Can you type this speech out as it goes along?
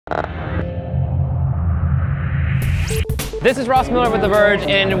This is Ross Miller with The Verge,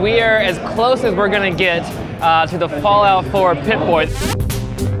 and we are as close as we're going to get to the Fallout 4 Pip-Boy.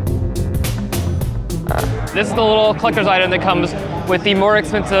 This is the little collector's item that comes with the more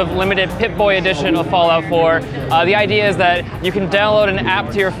expensive limited Pip-Boy edition of Fallout 4. The idea is that you can download an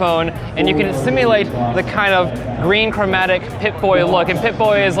app to your phone and you can simulate the kind of green chromatic Pip-Boy look. And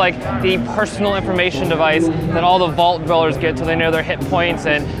Pip-Boy is like the personal information device that all the vault dwellers get so they know their hit points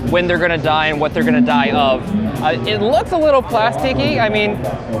and when they're going to die and what they're going to die of. It looks a little plasticky. I mean,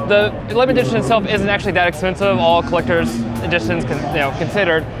 the limited edition itself isn't actually that expensive, all collector's editions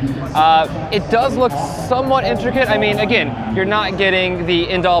considered. It does look somewhat intricate. I mean, again, you're not getting the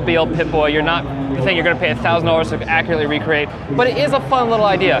end-all be-all Pip-Boy. You're not the thing you're going to pay $1,000 to accurately recreate, but it is a fun little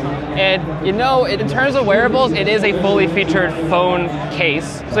idea. And you know, in terms of wearables, it is a fully featured phone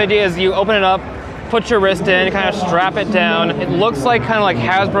case. So the idea is you open it up, put your wrist in, kind of strap it down. It looks like kind of like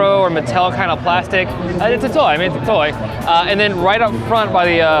Hasbro or Mattel kind of plastic. It's a toy, I mean, it's a toy. And then right up front by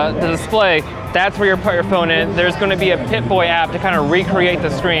the display, that's where you put your phone in. There's going to be a Pip-Boy app to kind of recreate the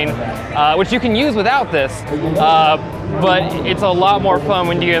screen, which you can use without this. But it's a lot more fun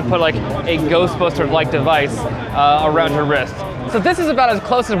when you can put like a Ghostbuster-like device around your wrist. So this is about as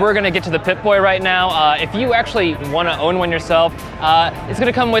close as we're going to get to the Pip-Boy right now. If you actually want to own one yourself, it's going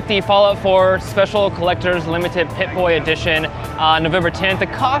to come with the Fallout 4 Special Collector's Limited Pip-Boy Edition on November 10th. The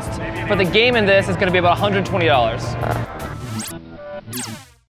cost for the game in this is going to be about $120.